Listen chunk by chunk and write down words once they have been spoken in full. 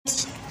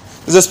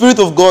It's the Spirit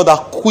of God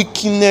that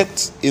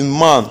quickeneth a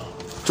man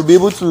to be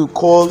able to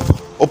call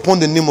upon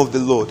the name of the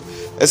Lord.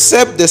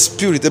 Except the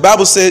Spirit, the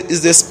Bible says,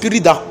 is the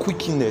Spirit that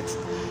quickeneth.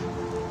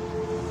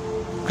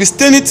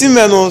 Christianity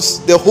minus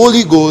the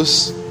Holy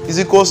Ghost is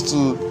equals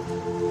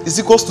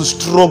to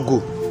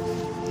struggle.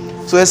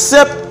 So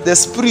except the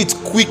Spirit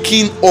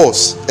quicken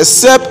us,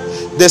 except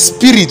the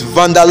Spirit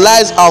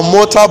vandalize our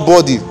mortal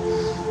body,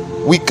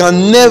 we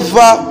can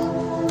never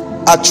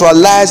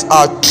actualize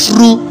our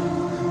true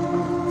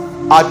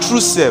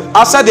self.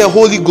 Outside the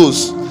Holy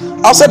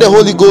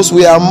Ghost,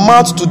 we are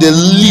marked to the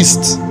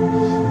list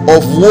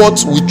of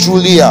what we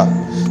truly are.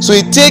 So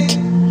it take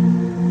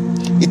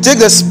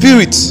the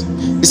Spirit.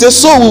 It says,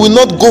 so we will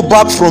not go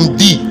back from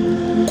thee,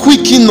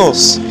 quicken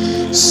us.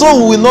 So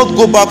we will not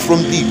go back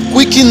from thee,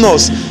 quicken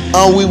us,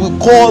 and we will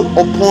call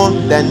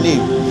upon thy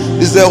name.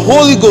 It's the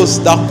Holy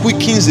Ghost that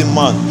quickens a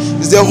man.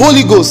 It's the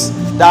Holy Ghost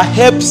that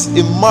helps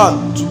a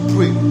man to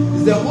pray.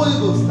 It's the Holy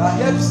Ghost that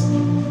helps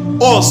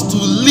us to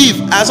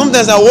live. And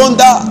sometimes I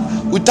wonder,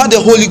 without the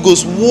Holy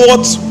Ghost,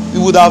 what we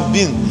would have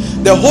been.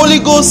 The Holy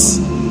Ghost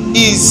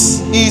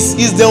is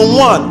the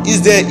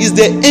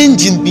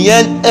engine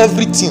behind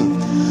everything.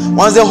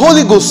 Once the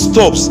Holy Ghost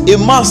stops, a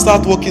man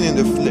starts walking in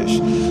the flesh.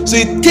 So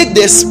it takes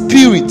the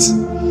Spirit.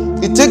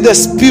 It takes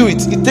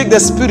the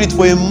Spirit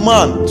for a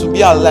man to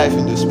be alive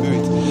in the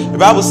Spirit. The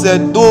Bible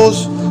said,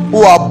 those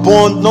who are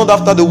born not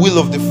after the will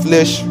of the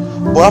flesh,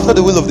 but after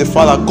the will of the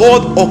Father.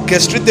 God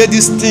orchestrated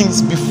these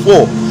things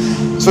before.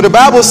 So the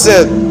Bible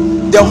said,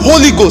 the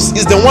Holy Ghost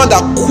is the one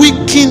that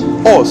quickens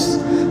us.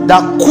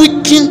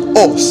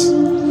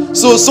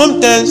 So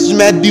sometimes you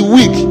might be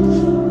weak.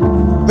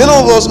 Many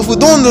of us, if we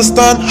don't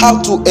understand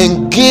how to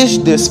engage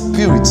the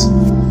Spirit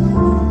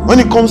when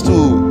it comes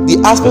to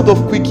the aspect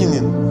of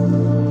quickening,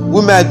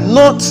 we might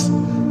not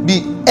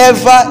be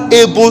ever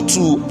able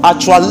to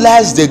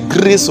actualize the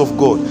grace of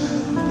God.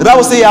 The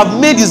Bible says, He have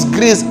made His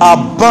grace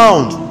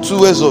abound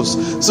towards us.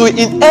 So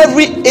in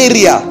every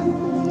area,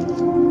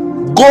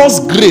 God's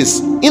grace,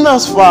 in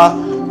as far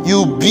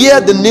you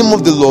bear the name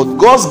of the Lord,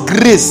 God's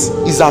grace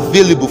is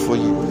available for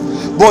you.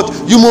 But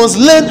you must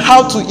learn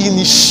how to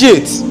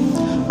initiate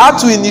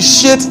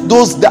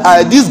those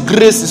these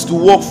graces to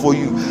work for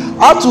you.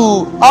 How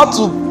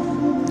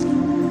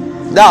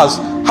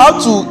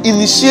to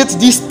initiate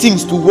these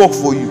things to work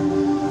for you.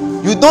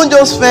 You don't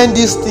just find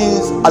these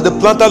things at the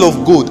planter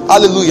of gold.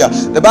 Hallelujah.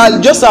 The Bible,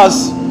 just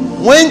as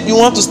when you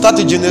want to start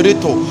a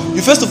generator,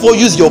 you first of all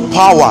use your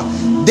power.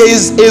 There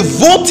is a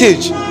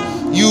voltage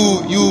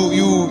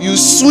you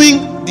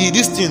swing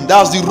this thing,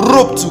 that's the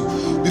rope to,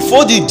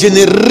 before the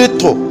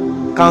generator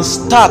can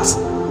start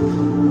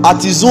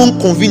at his own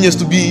convenience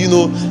to be,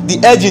 the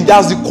engine,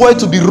 that's the coil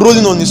to be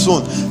rolling on its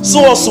own.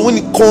 So also when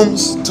it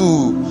comes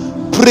to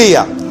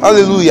prayer,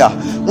 hallelujah,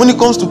 when it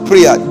comes to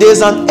prayer,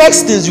 there's an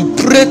extent you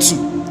pray to,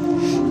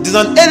 there's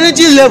an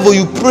energy level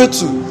you pray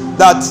to,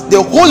 that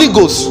the Holy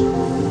Ghost,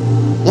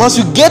 once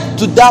you get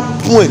to that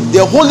point,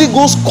 the Holy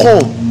Ghost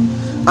come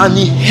and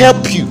He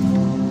help you.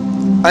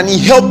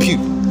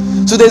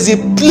 So there's a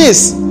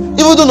place,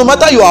 even though no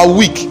matter you are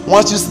weak,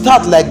 once you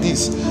start like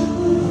this,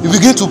 you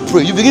begin to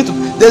pray,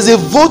 there's a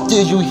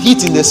voltage you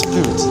hit in the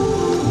Spirit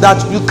that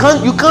you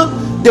can't,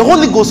 the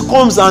Holy Ghost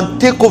comes and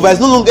take over. It's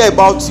no longer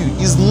about you,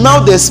 it's now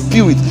the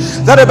Spirit.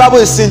 That the Bible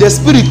is saying, the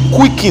Spirit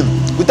quicken.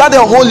 Without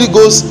the Holy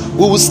Ghost,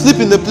 we will sleep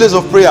in the place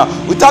of prayer.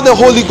 Without the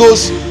Holy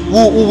Ghost, we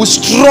will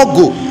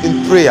struggle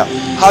in prayer.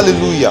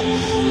 Hallelujah.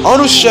 I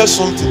want to share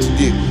something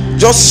today.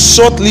 Just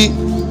shortly,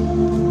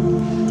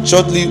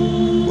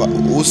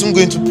 we'll soon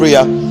go into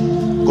prayer,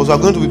 because we're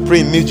going to be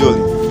praying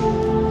majorly.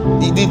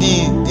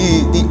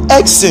 The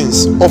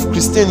essence of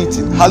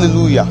Christianity.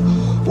 Hallelujah.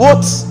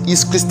 What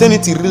is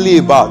Christianity really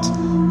about?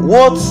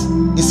 What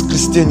is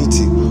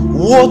Christianity?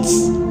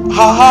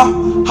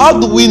 How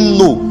do we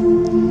know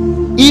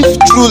if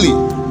truly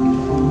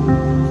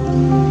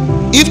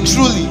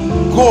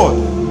God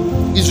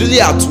is really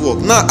at work?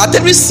 Now, at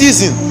every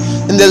season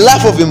in the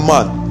life of a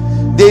man,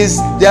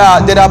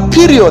 there are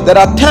periods, there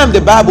are times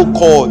the Bible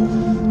called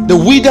the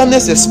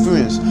wilderness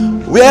experience,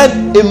 where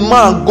a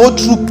man go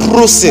through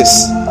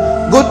process.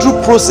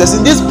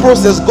 In this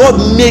process, God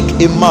make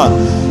a man.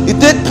 It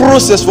takes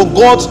process for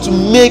God to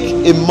make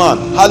a man.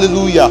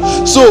 Hallelujah.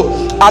 So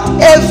at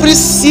every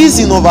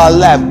season of our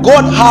life,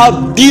 God has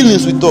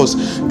dealings with us.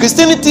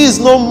 Christianity is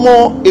no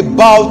more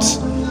about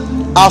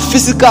our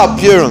physical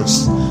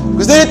appearance.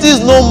 Christianity is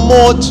no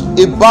much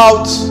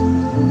about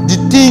the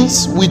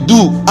things we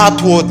do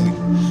outwardly.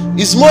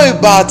 It's more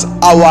about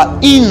our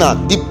inner,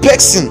 the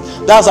person.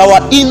 That's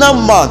our inner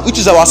man, which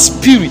is our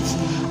spirit.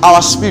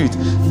 That's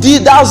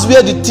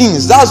where the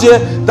things, that's where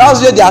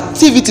the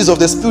activities of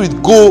the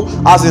Spirit go,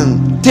 as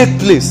in take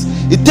place.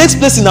 It takes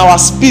place in our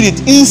spirit,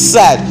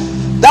 inside.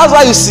 That's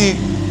why you see,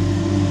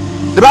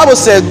 the Bible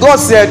said, God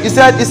said, He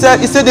said,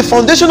 the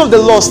foundation of the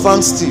Lord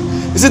stands still.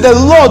 He said, the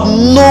Lord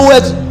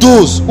knoweth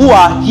those who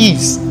are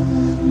His.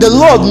 The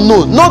Lord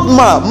knows, not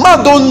man.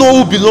 Man don't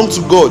know who belong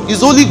to God.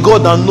 It's only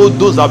God that knows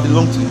those that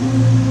belong to Him.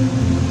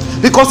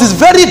 Because it's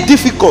very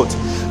difficult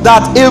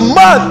that a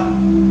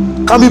man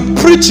can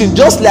be preaching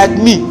just like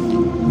me,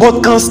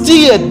 but can still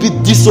yet be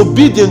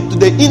disobedient to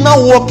the inner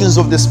workings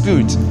of the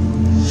Spirit.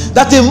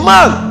 That a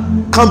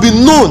man can be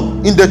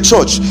known in the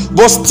church,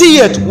 but still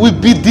yet will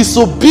be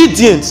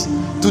disobedient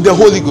to the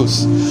Holy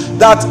Ghost.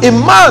 That a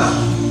man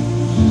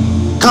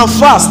can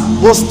fast,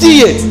 but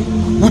still yet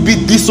will be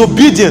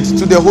disobedient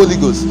to the Holy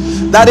Ghost.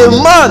 That a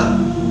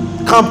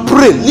man can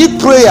pray, lead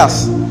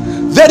prayers,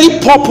 very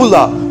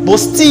popular, but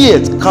still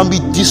yet can be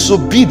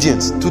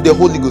disobedient to the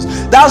Holy Ghost.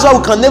 That's why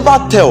we can never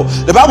tell.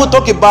 The Bible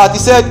talk about, he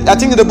said, I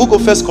think in the book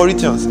of 1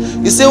 Corinthians,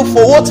 he said,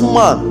 for what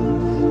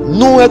man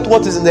knoweth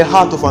what is in the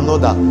heart of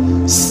another,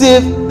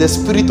 save the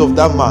spirit of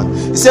that man.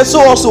 He said, so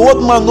also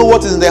what man know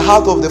what is in the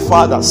heart of the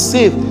Father,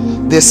 save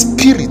the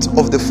spirit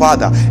of the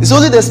Father. It's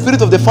only the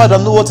spirit of the Father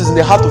know what is in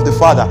the heart of the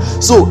Father.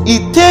 So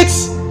it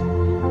takes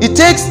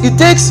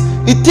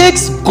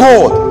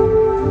God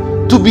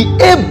to be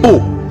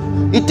able.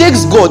 It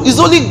takes God. It's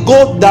only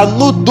God that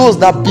knows those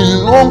that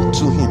belong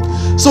to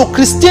him. So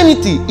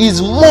Christianity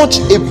is much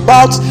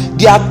about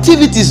the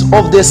activities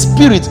of the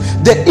Spirit,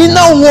 the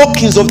inner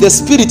workings of the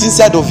Spirit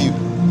inside of you.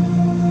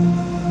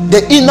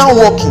 The inner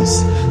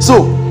workings.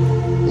 So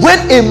when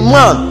a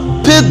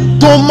man pays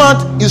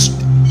dormant his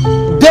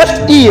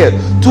deaf ear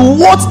to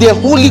what the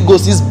Holy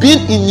Ghost is being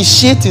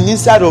initiating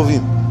inside of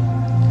him,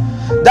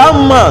 that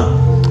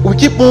man will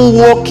keep on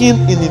walking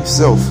in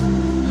himself.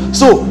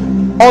 So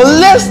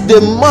unless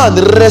the man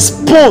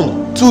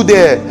respond to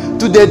the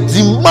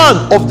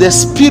demand of the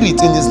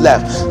Spirit in his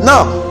life.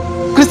 Now,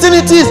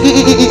 Christianity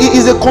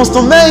is a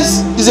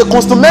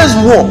customized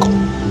work,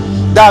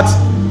 that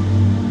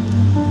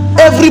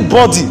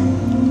everybody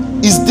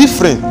is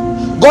different.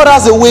 God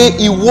has a way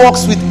he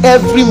works with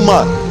every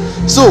man.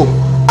 So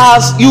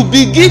as you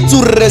begin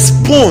to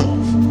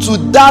respond to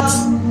that,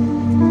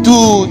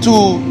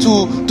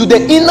 to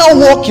the inner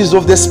workings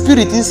of the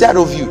Spirit inside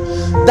of you,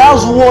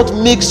 that's what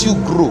makes you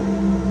grow.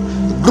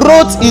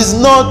 Growth is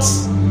not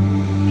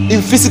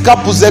in physical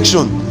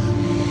possession.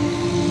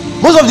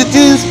 Most of the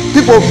things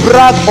people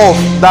brag of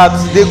that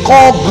they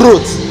call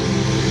growth,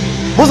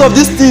 most of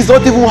these things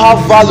don't even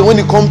have value when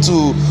it comes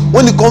to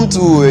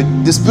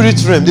the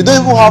spirit realm. They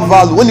don't even have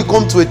value when it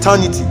comes to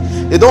eternity.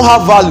 They don't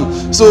have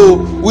value.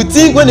 So we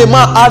think when a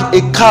man add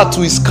a car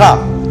to his car,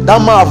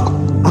 that man have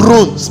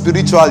grown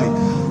spiritually,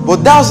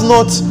 but that's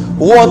not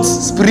what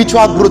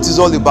spiritual growth is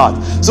all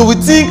about. So we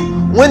think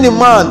when a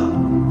man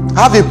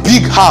have a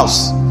big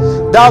house,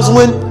 that's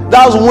when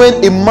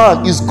a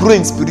man is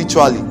growing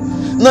spiritually.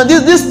 Now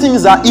these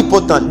things are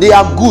important, they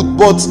are good,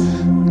 but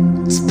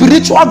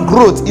spiritual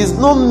growth is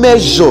not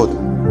measured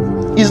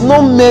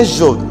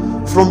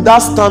from that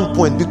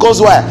standpoint. Because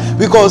why?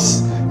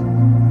 Because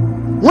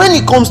when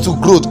it comes to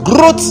growth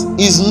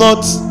is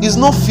not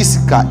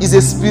physical, it's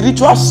a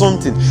spiritual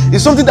something.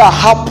 It's something that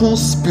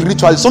happens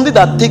spiritually, something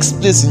that takes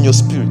place in your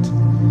spirit.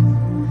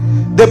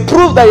 The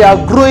proof that you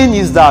are growing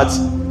is that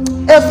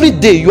every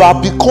day you are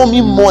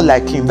becoming more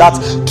like him. That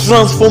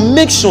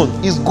transformation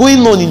is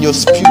going on in your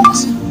spirit.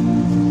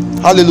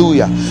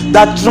 Hallelujah.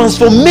 That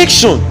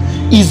transformation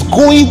is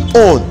going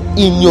on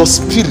in your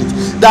spirit.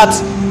 That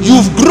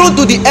you've grown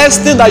to the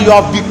extent that you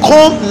have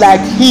become like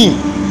him.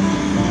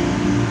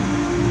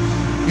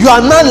 You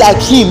are not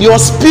like him, your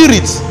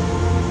spirit.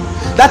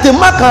 That a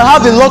man can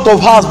have a lot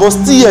of house, but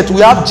still yet we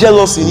have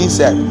jealousy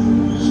inside.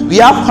 We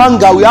have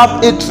hunger, we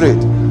have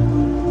hatred.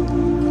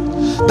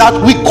 That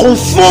we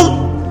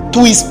conform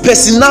to his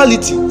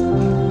personality,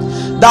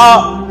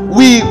 that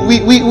we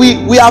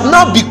have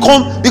now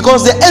become,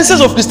 because the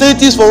essence of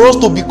Christianity is for us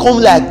to become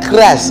like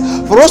Christ,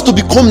 for us to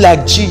become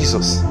like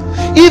Jesus.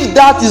 If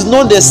that is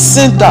not the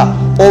center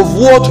of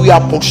what we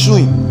are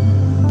pursuing,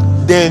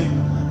 then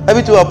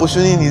everything we are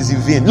pursuing is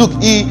in vain. Look,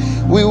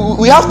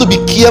 we have to be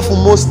careful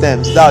most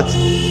times. That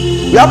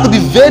we have to be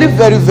very,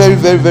 very, very,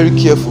 very, very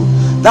careful.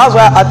 That's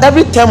why at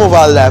every time of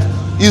our life,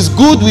 it's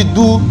good we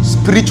do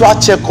spiritual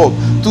checkup,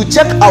 to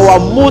check our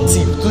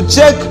motive, to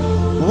check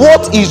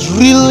what is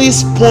really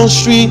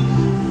sponsoring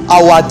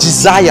our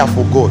desire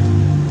for God.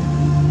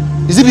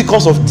 Is it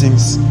because of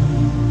things?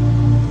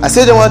 I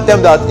said there one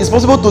time that it's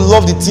possible to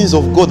love the things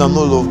of God and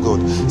not love God.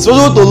 It's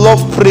possible to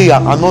love prayer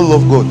and not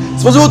love God.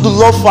 It's possible to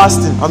love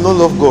fasting and not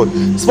love God.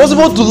 It's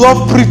possible to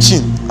love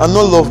preaching and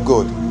not love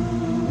God.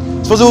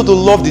 It's possible to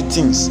love the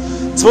things.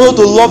 It's possible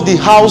to love the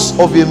house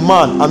of a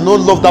man and not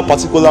love that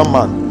particular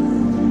man.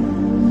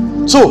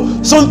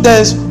 So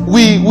sometimes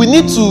we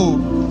need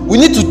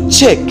to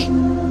check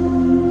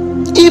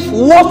if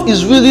what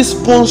is really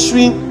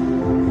sponsoring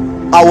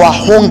our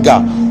hunger,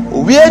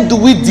 where do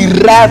we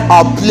derive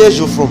our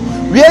pleasure from?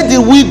 Where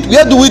do we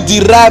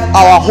derive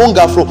our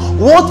hunger from?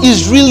 What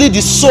is really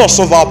the source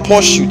of our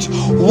pursuit?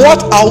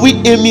 What are we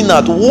aiming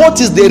at? What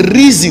is the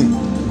reason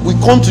we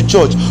come to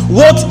church?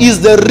 What is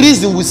the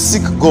reason we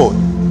seek God?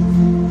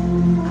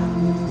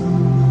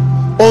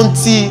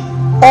 Until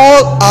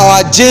all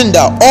our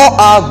agenda, all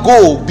our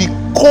goal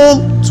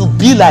become to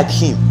be like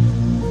him.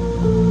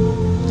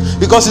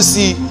 Because you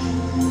see,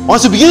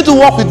 once you begin to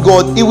walk with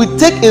God, it will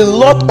take a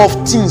lot of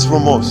things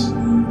from us.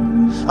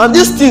 And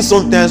these things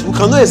sometimes we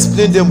cannot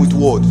explain them with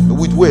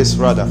words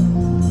rather.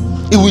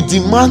 It will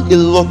demand a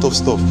lot of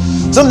stuff.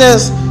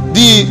 Sometimes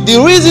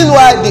the reason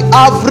why the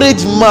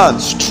average man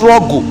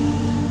struggle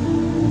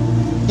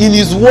in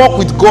his walk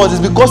with God is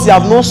because he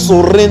have not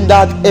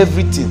surrendered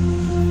everything.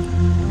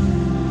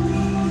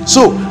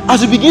 So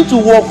as you begin to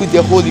walk with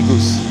the Holy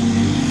Ghost,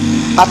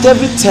 at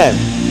every time,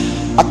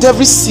 at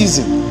every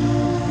season,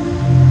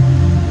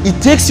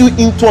 it takes you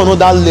into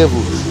another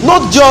level.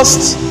 Not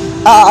just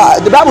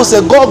the Bible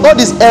says God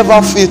is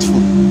ever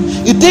faithful.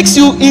 It takes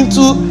you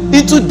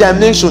into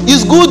dimension.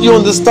 It's good you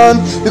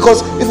understand,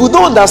 because if we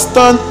don't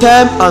understand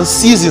time and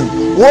season,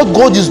 what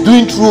God is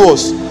doing through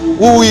us,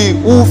 we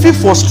will feel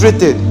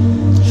frustrated.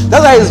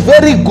 That's why it's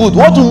very good.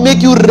 What will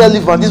make you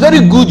relevant? It's very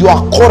good you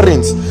are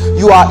current.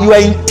 You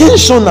are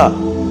intentional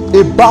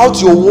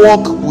about your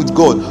walk with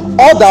God.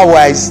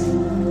 Otherwise,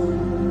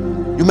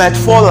 you might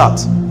fall out,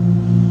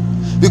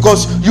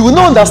 because you will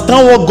not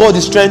understand what God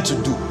is trying to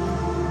do.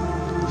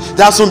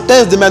 There are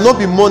sometimes there might not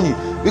be money,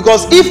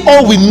 because if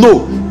all we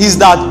know is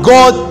that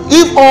God,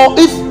 if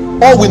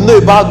all we know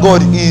about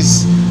God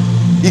is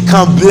He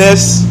can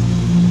bless,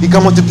 He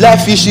can multiply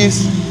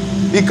fishes,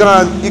 He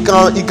can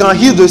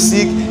heal the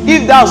sick.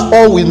 If that's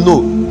all we know,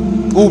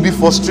 we will be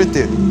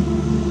frustrated.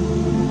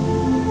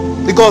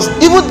 Because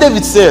even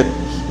David said,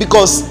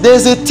 because there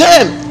is a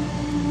time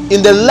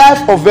in the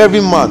life of every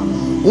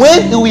man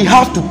when he will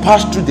have to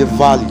pass through the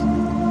valley.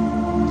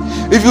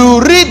 If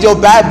you read your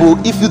Bible,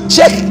 if you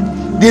check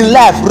the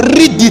life,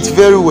 read it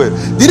very well.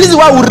 The reason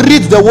why we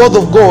read the word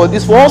of God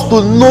is for us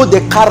to know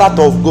the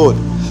character of God,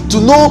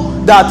 to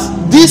know that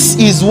this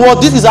is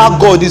how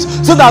God is,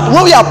 so that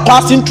when we are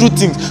passing through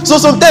things, so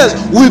sometimes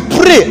we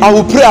pray and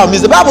we pray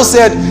amiss. The Bible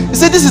said,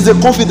 this is the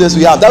confidence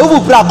we have, that we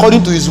will pray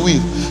according to His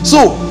will.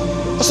 So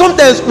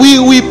sometimes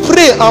we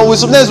pray and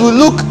sometimes we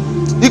look,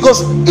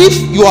 because if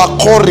you are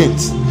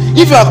current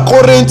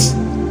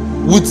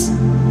with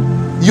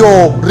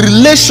your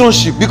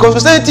relationship, because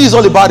Christianity is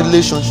all about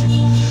relationship.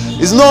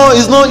 It's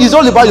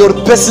all about your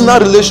personal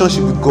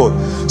relationship with God.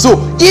 So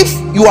if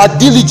you are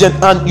diligent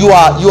and you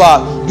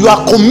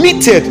are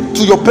committed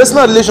to your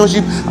personal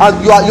relationship,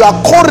 and you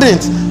are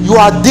current, you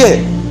are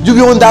there, you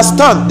will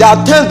understand. There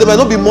are times there might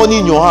not be money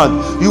in your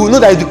hand. You will know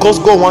that it's because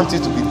God wants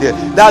it to be there.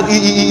 That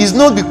it is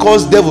not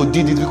because devil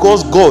did it,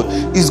 because God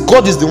is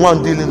the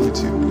one dealing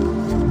with you.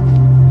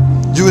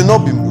 You will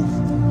not be moved.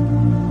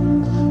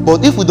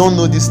 But if we don't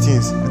know these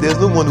things, there's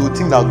no one who will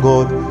think that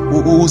God,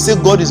 who will say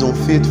God is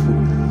unfaithful.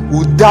 We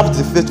will doubt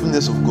the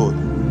faithfulness of God.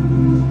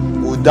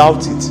 We will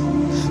doubt it.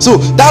 So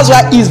that's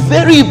why it's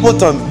very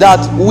important that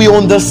we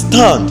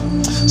understand.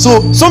 So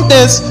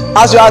sometimes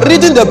as you are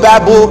reading the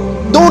Bible,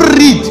 don't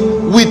read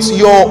with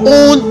your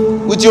own,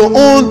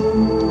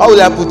 how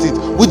will I put it?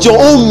 With your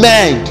own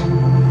mind.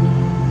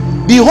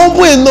 Be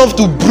humble enough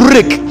to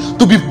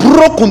be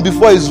broken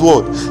before His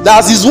word. That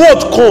as His word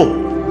come,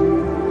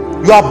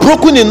 you are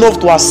broken enough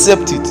to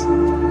accept it.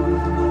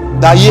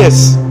 That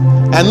yes,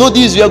 I know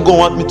this is where God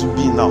wants me to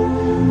be now.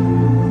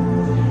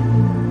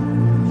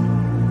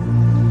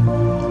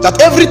 That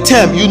every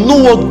time you know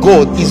what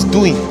God is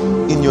doing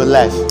in your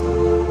life.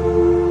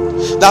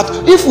 That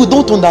if we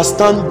don't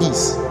understand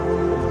this,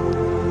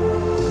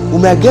 we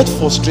might get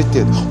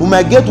frustrated, we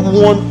might get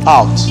worn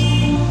out.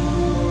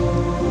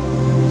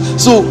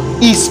 So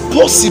it's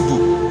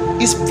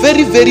possible, it's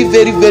very, very,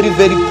 very, very,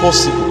 very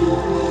possible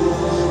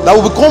that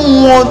we become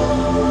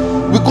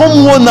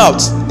worn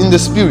out in the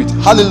spirit.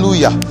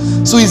 Hallelujah.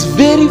 So it's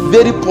very,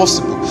 very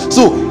possible.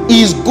 So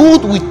it's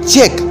good we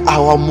check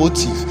our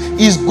motive.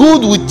 It's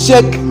good we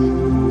check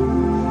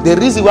the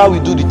reason why we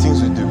do the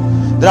things we do.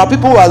 There are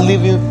people who are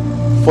living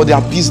for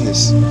their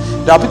business.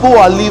 There are people who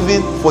are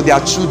living for their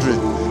children.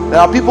 There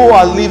are people who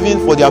are living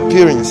for their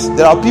parents.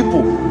 There are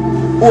people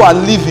who are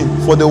living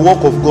for the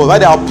work of God. Right?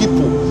 There are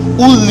people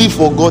who live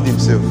for God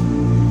Himself.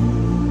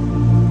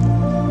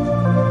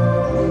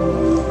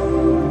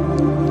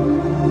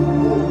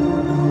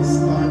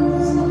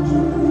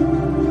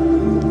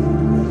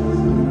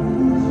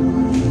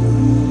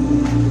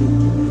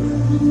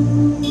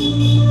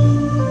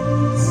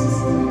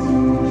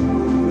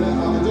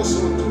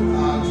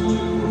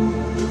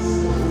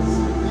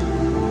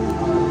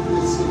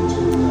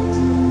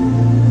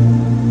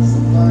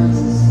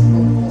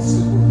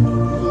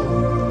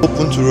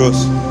 To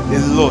us a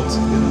lot.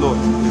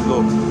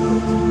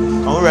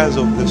 Can we rise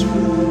up? Let's pray.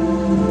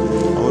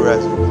 Can we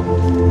rise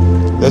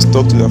up? Let's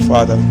talk to your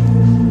Father.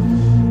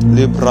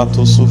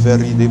 Lebrato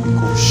suveri de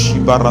biko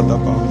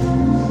shibaradaba.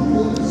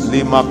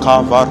 Le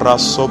makavara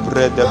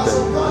sobre de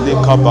le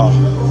kaba.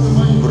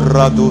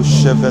 Brado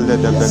chevele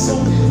de beke.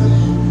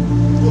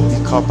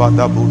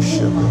 Ikabada bu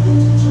chevele.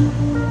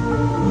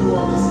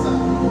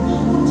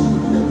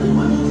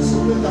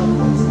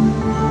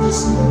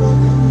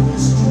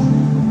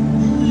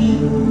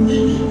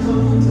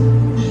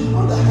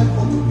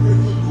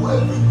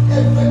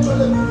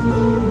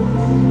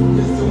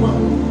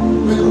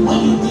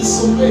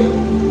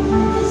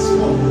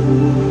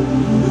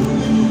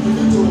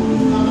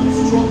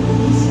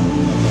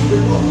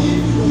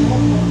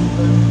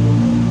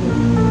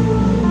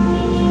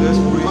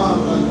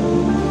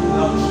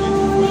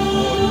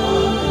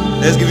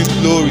 Let's give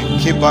him glory.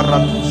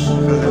 Kebaratos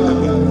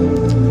velebe.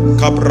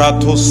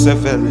 Kabratos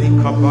seveli.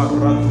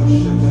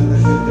 Kabaratos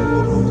velebe.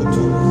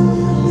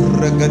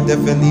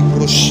 Regadeveli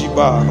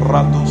broshiba.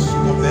 Rados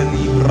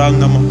koveli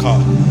branamaka.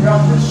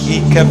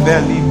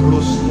 Ikeveli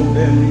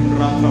broskoveli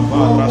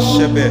ratavara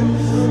shebe.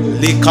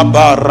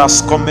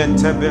 Likabaras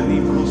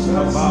komentebeli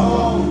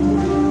broskaba.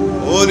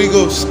 Holy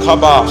Ghost,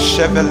 Kaba,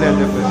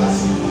 Chevelebe,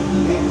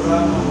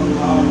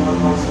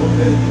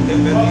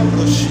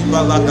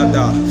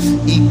 Shibalagada,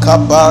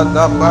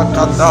 Ikabada,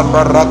 Bakada,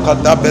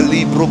 Barakada,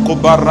 Beli,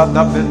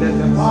 Brukubarada,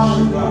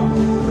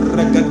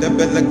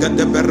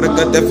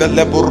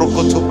 Regadebele,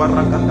 Burukutu,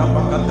 Barakada,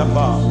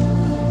 Bakadaba,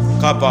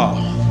 Kaba.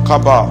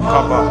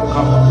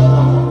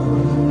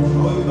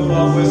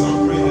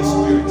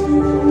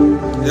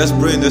 Let's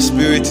pray in the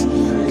Spirit.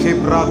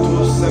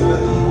 Kebrato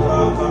Seveli.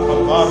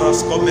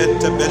 Paras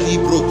comete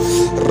belibro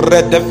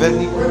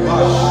redeveli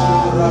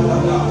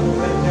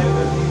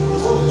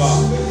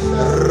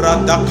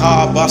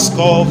radaka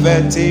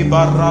bascoveti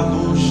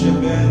baradu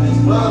shebeli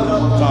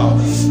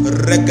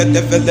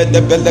regadevele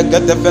de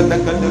belegedevele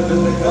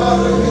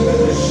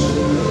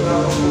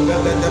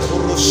de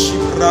burushi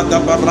rada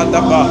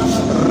baradaba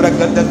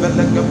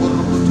regadevele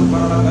burutu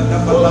barada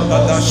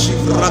balagada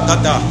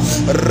shivragada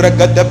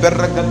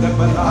regadebele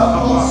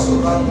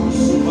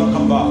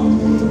subakaba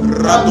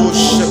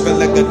Radosh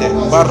belegade,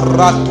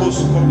 baratos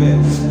kobe,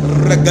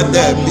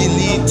 regade,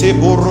 bilite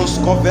boros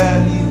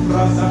koveli,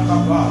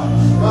 razakaba,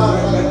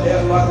 regade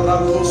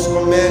baratos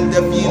komende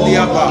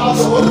biliaba,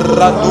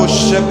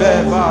 radosh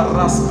beba,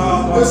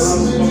 raskaba,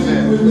 raskobe,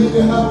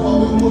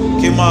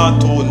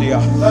 kimatolia,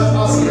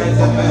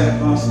 redebe,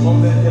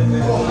 skobede,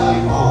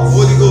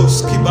 Holy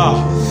Ghost, kiba,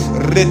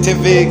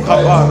 reteve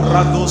kaba,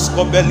 rados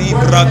kobeli,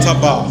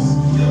 brataba.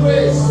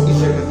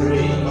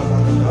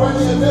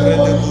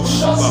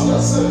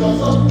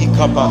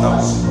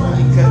 Ikabana,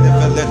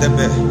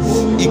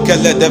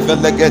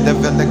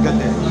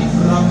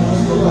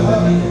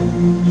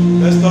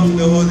 let's talk to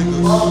the Holy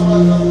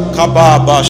Ghost. Kababa